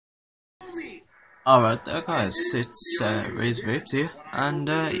Alright there guys, it's Razor Vapes here, and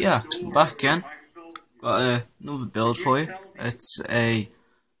yeah, back again. Got another build for you. It's a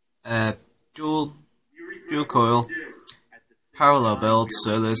dual coil parallel build,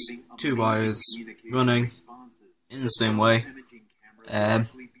 so there's two wires running in the same way.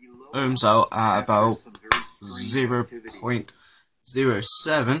 Ohms out at about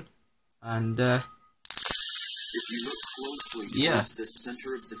 0.07, and yeah,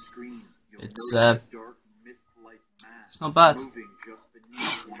 it's not bad.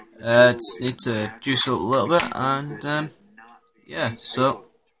 Just need to juice it up a little bit, and yeah, so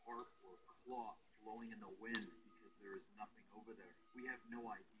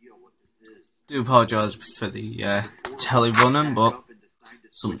do apologise for the telly running, but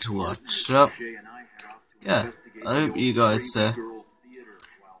something to watch. So yeah, I hope you guys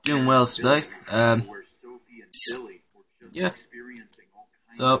doing well today. Yeah,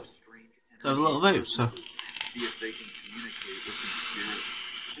 so let's have a little vape. So See if they can communicate with the spirit.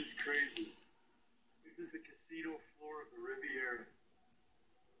 This is crazy. This is the casino floor of the Riviera.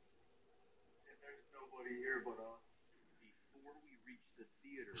 And there's nobody here but us. Before we reach the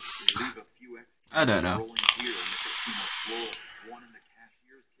theater, we leave a few extras I don't know. rolling here on the casino floor. One in the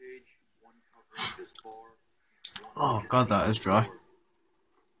cashier's cage, one covering this bar. Oh god, that is dry.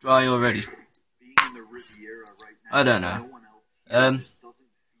 Dry already. Being in the Riviera right now, I don't know. no one else here doesn't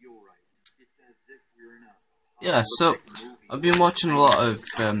feel right. It's as if we're in a Yeah, so I've been watching a lot of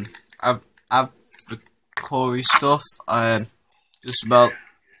advocacy stuff, just about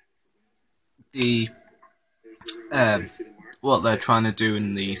the what they're trying to do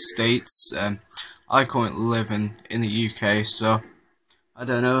in the States. I currently live in the UK, so I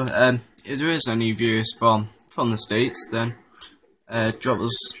don't know. If there is any viewers from the States, then drop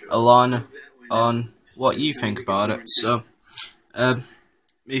us a line on what you think about it. So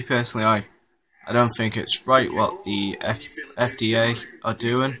me personally, I don't think it's right what the FDA are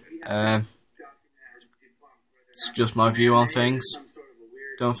doing. It's just my view on things.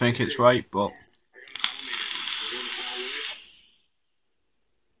 Don't think it's right, but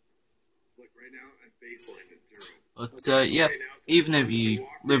yeah, even if you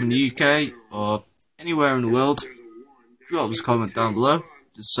live in the UK or anywhere in the world, drop us a comment down below.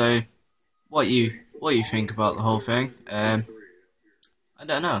 Just say what you think about the whole thing. I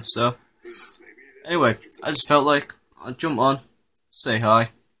don't know. So anyway, I just felt like I'd jump on, say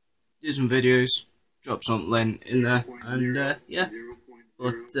hi, do some videos, drop something in there, and yeah.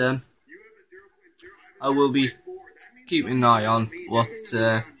 But I will be keeping an eye on what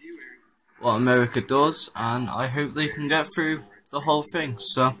America does, and I hope they can get through the whole thing.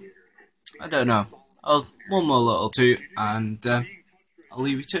 So I don't know. One more little toot, and I'll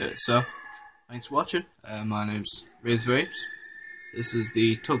leave you to it. So thanks for watching. My name's Razor Vapes. This is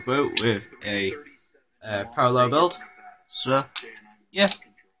the tugboat with a parallel build. So yeah,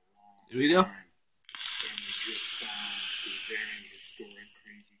 here we go.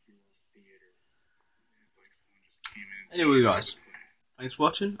 Anyway guys, thanks for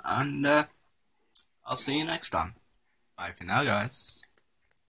watching, and I'll see you next time. Bye for now guys.